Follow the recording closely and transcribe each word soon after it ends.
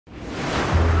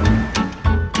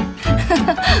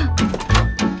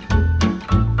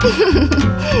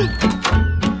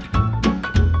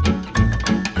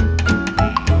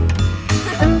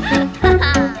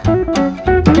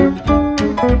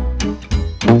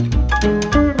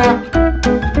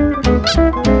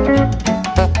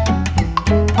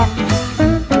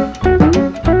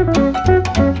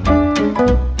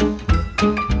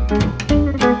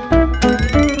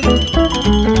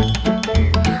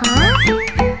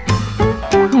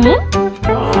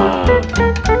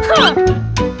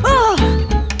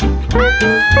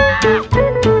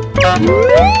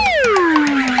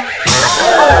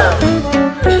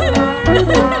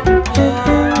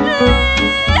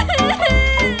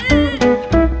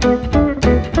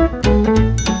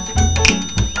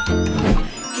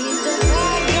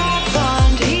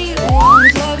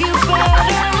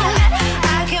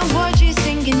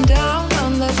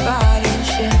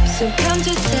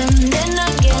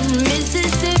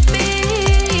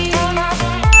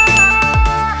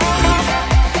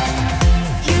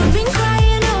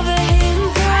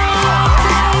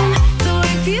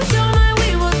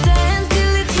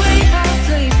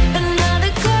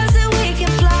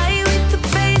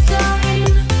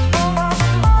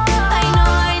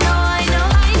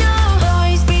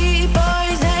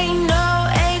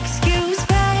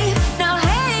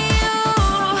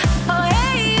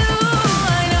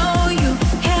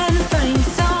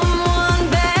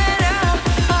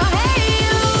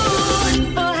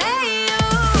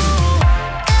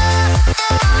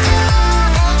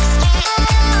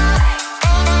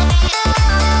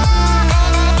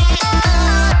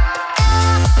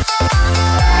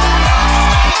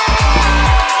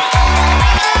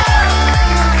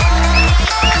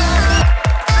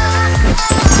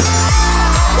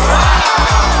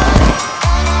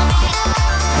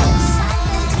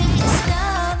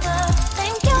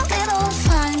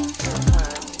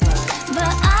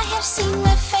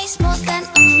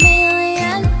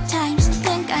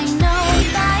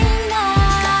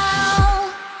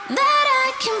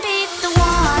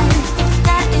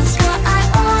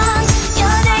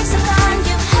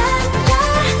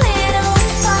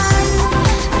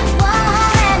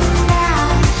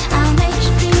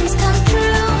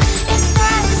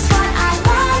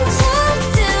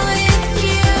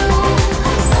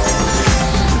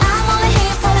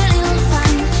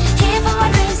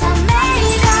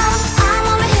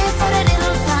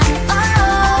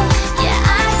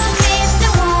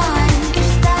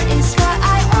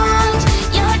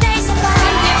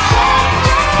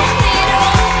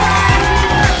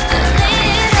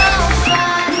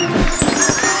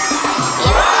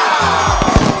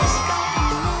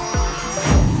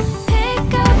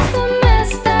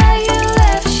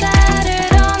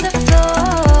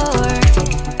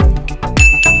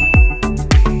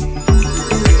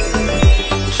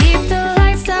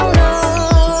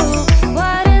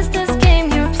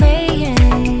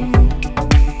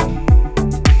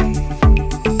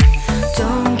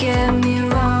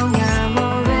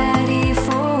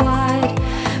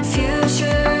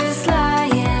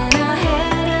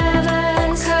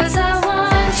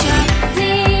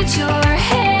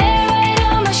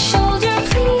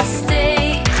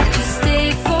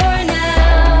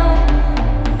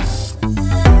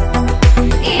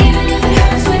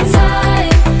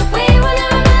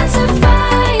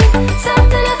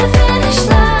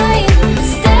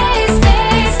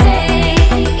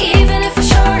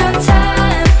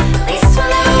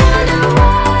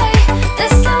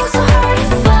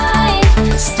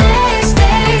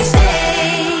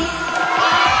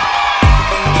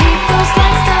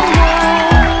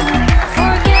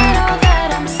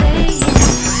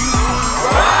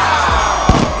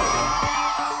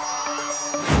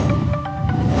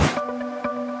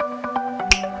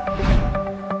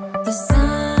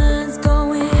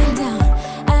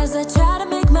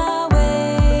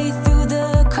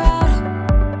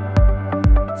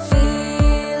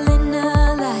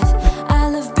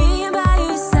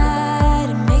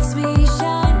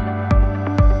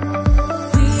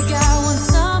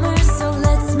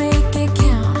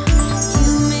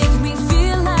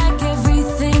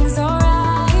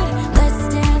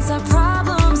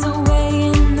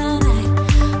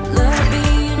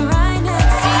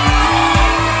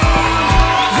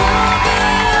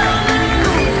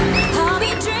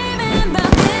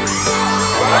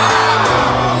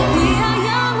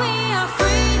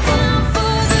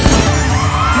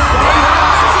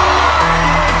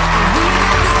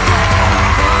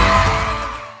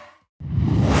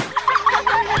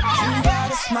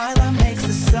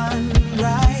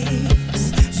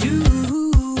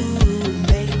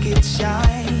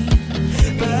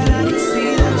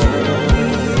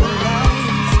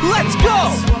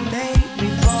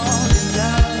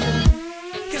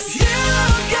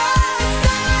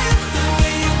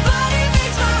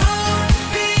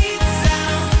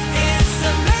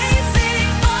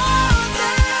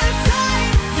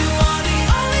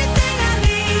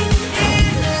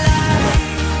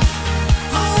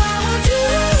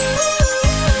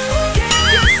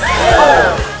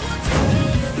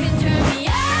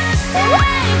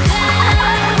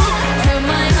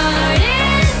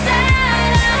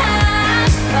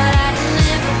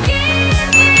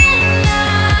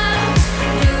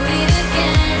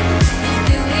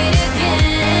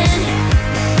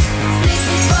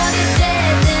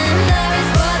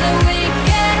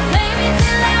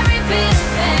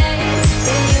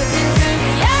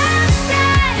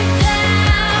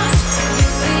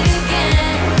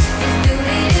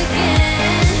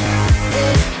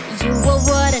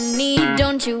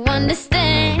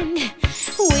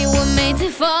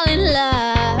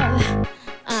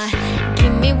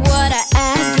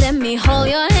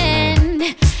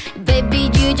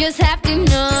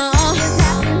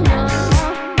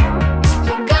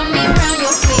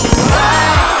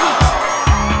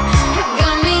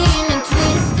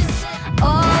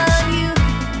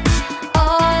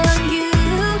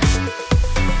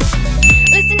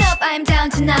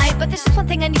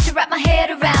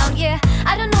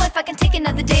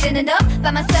standing up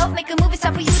by myself, make a movie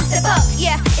star for you to step up.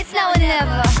 Yeah, it's now or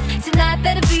never. Tonight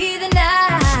better be the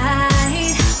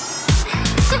night.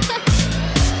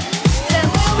 Then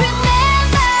we'll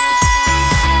remember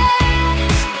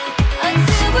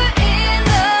until we're in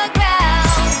the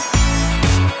ground.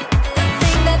 The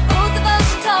thing that both of us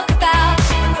will talk about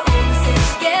when we're all sitting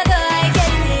together. I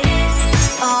guess it is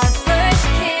our first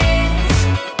kiss.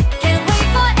 Can't wait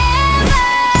forever.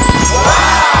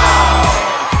 Wow!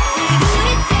 For you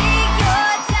to take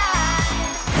your time,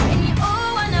 and you all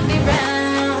wanna be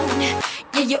round.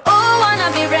 Yeah, you all wanna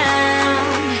be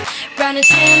round. Round a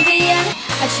champion,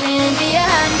 a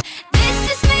champion. This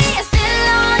is me, I'm still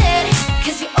on it.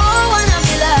 Cause you all wanna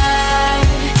be loved.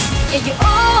 Yeah, you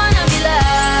all wanna be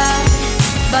loved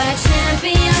by a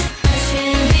champion, a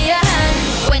champion.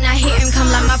 When I hear him come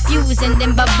like my fuse and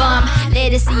then ba-bum.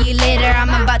 Later, see you later, I'm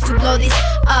about to blow this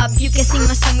up. You can sing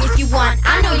my song if you want,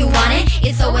 I know you want it.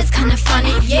 It's always kinda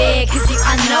funny, yeah, cause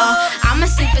I know I'm a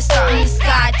superstar in the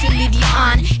sky to lead you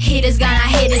on. Haters gonna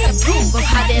hate us, approve of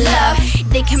how they love.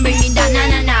 They can bring me down, nah,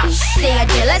 nah, nah. They are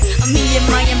jealous of me and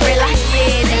my umbrella,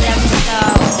 yeah, they love me so.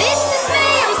 This is me,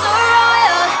 I'm so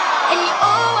royal, and you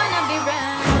all wanna be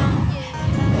round.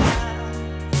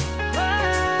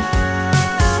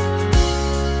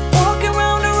 Walking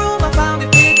around the room, I found a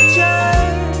picture.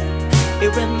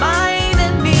 It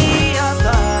reminded me of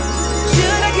us.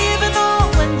 Should I give it all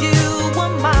when you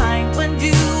were mine? When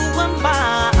you were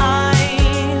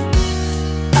mine,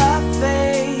 I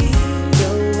fade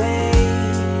away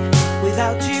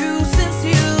without you since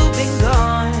you've been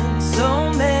gone. So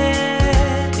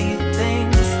many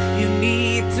things you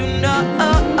need to know.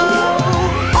 All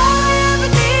I ever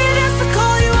did is to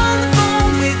call you on the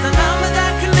phone with a number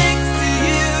that connects to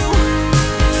you.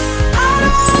 I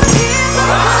don't wanna hear the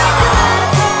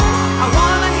I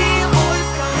wanna hear your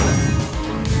voice coming.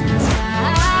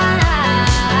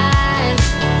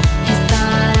 His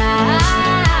thought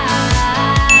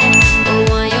I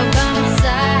want you by my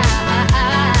side,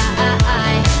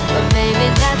 but baby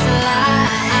that's a lie.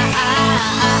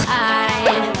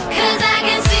 Cause I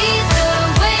can see the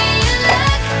way you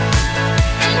look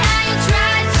and how you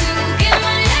try to get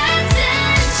my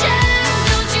attention.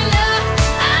 Don't you know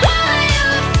I'm over you,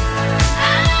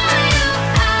 I'm over you,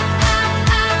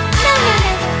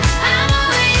 I'm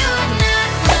over you, not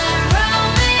my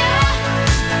Romeo,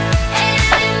 and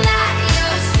I'm not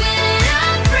your sweet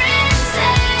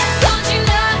princess. Don't you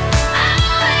know I'm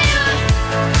over you,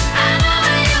 I'm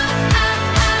over you, I'm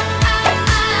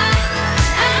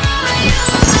over you.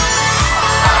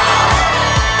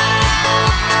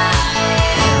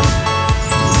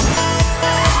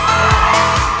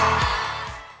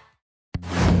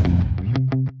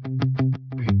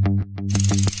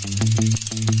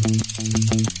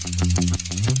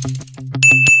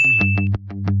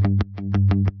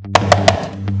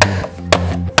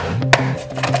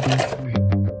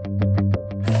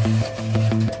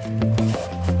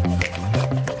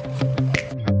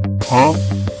 Huh?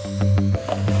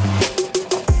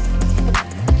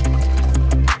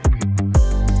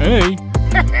 Hey.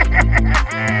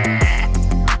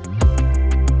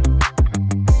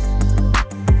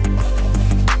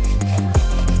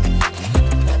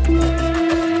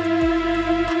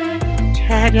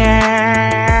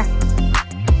 Ta-da!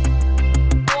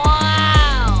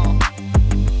 Wow!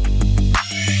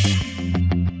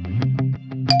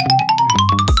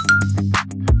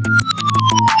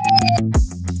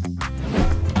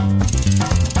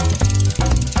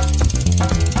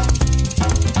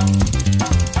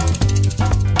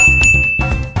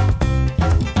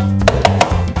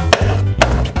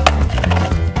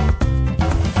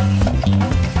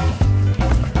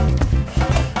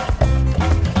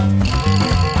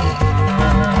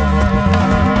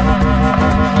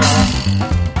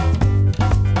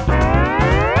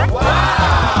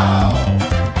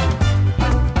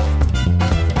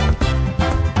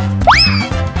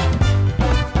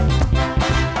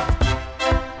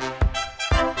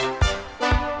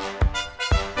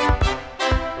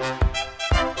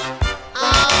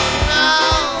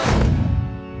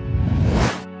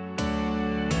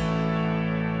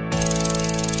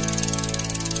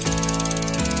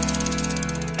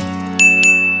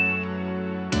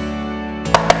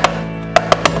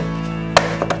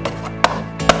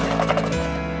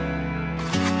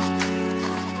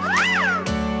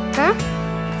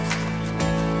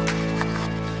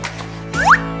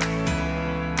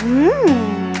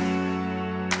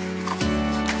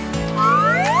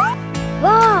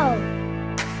 Wow!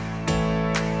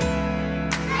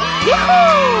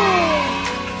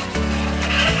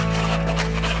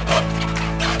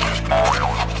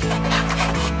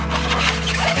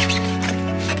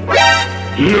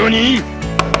 NANI?!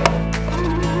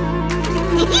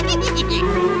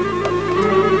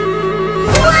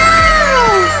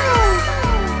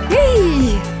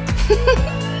 Hey!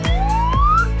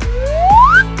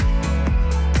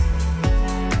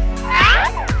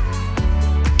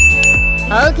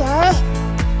 Okay.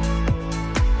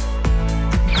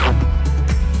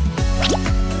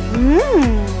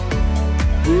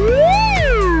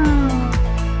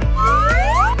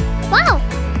 Wow.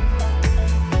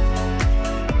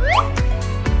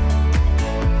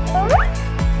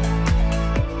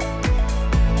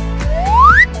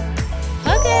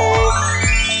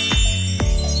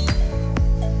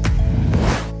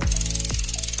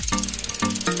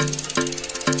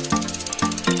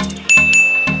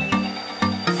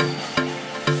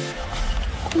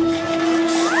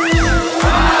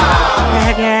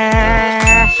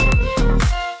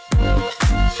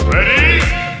 Ready?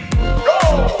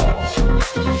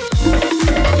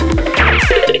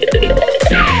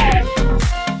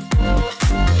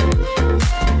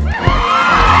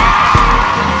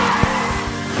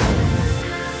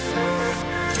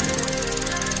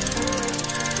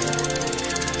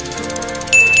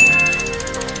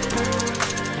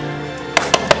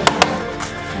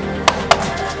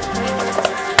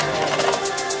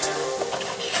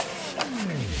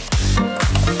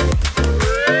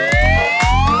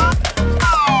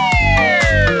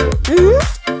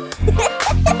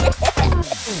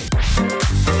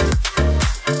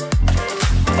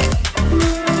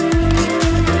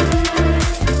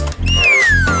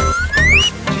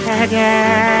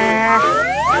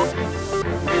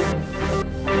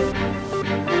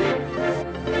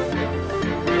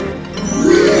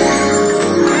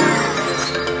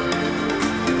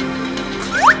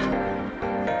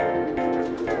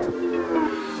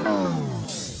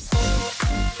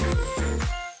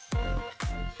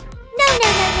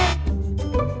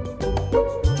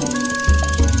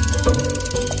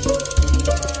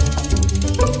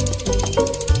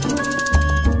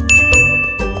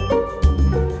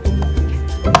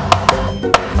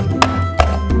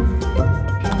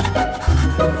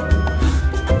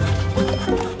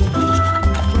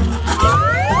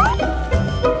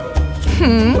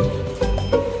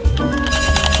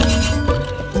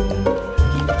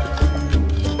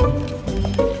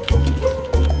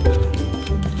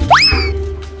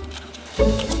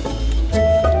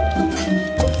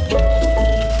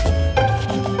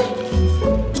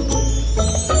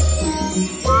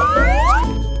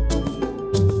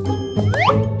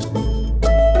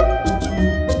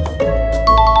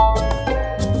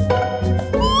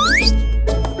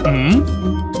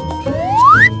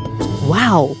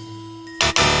 Wow.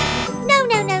 No,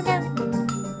 no, no, no.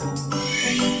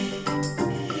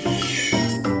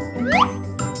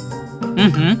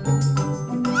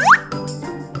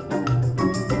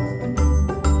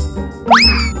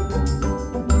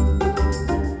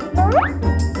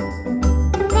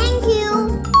 Thank you.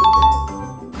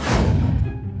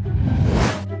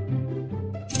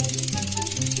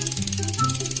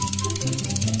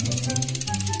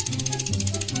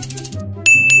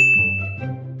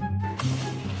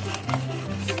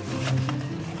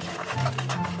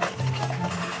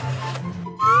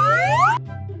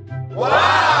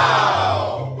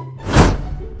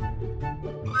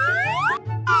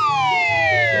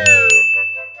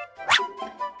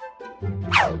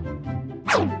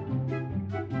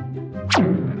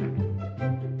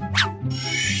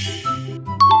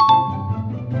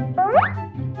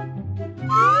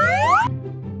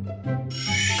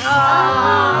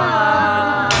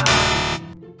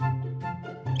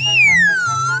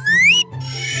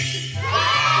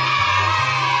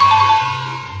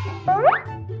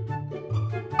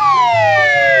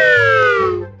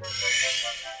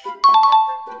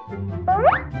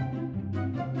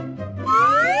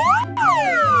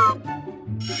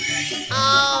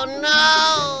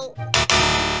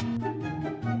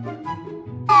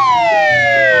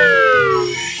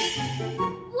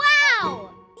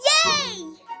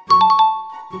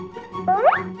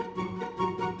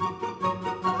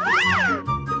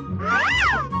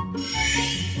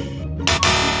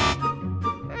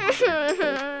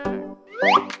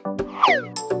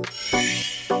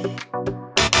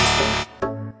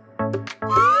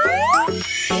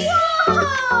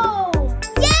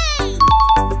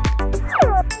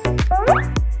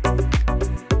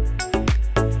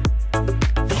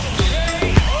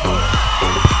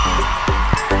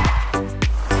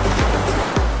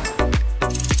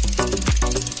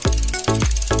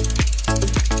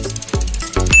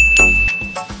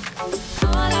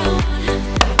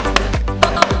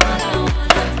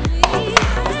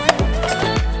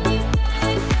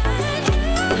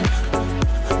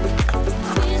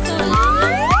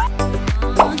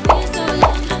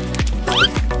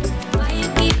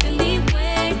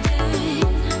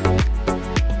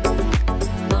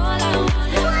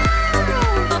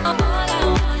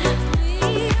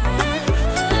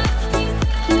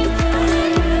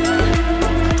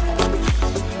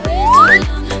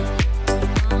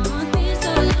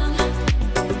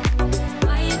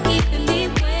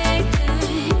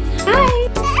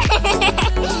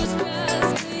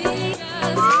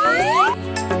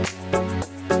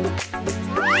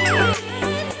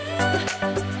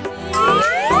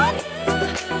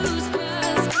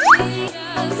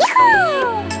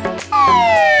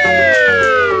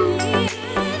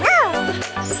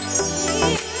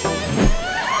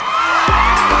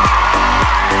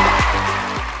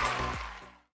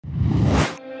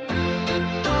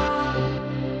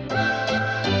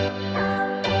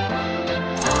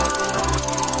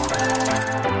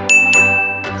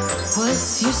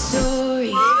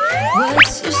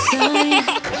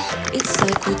 It's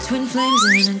like we're twin flames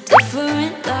in a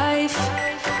different life.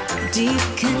 Deep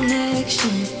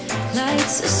connection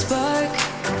lights a spark.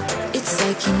 It's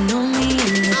like you know me in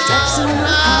the depths of my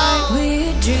heart.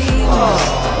 We're dreamers.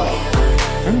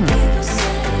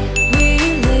 We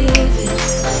live it.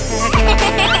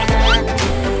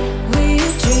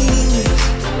 We're dreamers.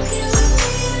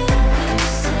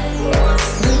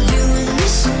 We're doing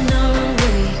this in our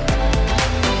way.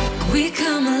 We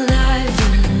come alive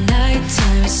in the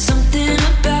nighttime. It's something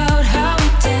about how we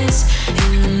dance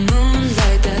in the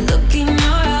moonlight. That look in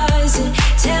your eyes, it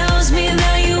tells me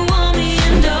that you want me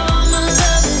and all my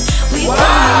loving. We come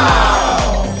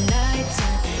alive in the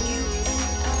nighttime. You and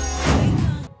I.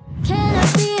 Can I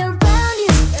be around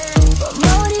you for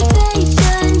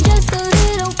motivation? Just a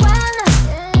little while.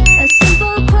 A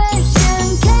simple question: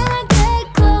 can I get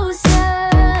closer?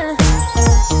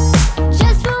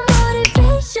 Just for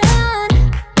motivation.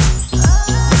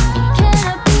 Can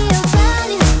I be around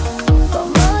you for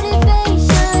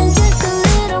motivation? Just a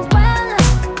little while.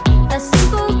 A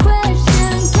simple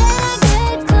question: can I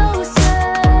get closer?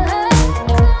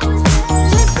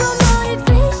 Just for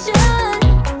motivation.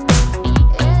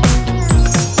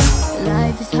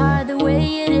 Life is hard the way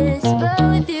it is, but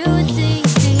with you it's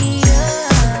easier.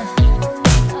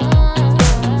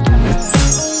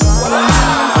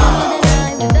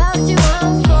 Without you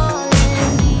I'm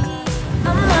falling deep.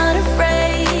 I'm not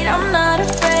afraid, I'm not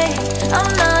afraid,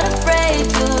 I'm not afraid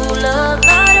to love,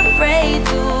 not afraid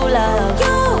to love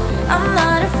you. I'm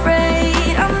not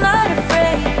afraid, I'm not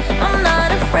afraid, I'm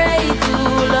not afraid to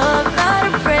love, not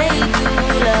afraid to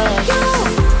love you.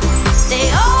 They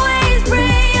always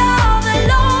bring all the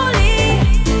lonely,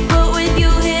 but with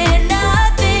you here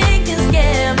nothing can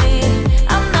scare me.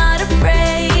 I'm not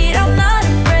afraid, I'm not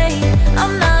afraid,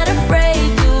 I'm not afraid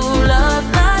to love,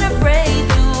 not afraid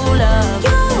to love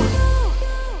you.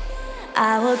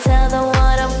 I will tell them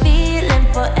what I'm feeling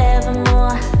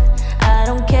forevermore. I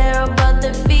don't care about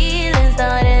the feelings,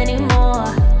 not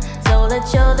anymore. So let's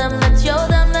show them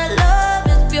that love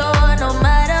is pure, no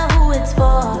matter who it's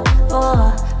for.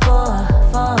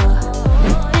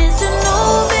 It's a new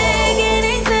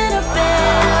beginnings and a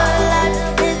better life.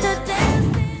 It's a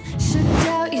destiny. Should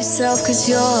doubt yourself, 'cause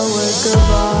you're a work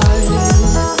of art.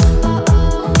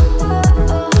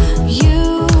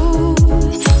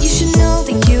 You should know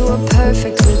that you are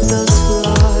perfect with those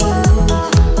flaws.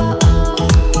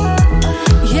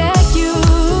 Yeah, you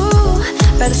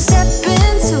better step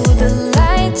into the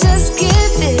light. Just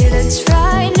give it a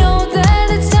try. Know that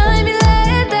it's time you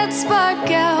let that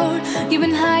spark out. You've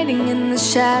been hiding in the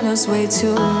shadows way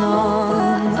too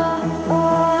long.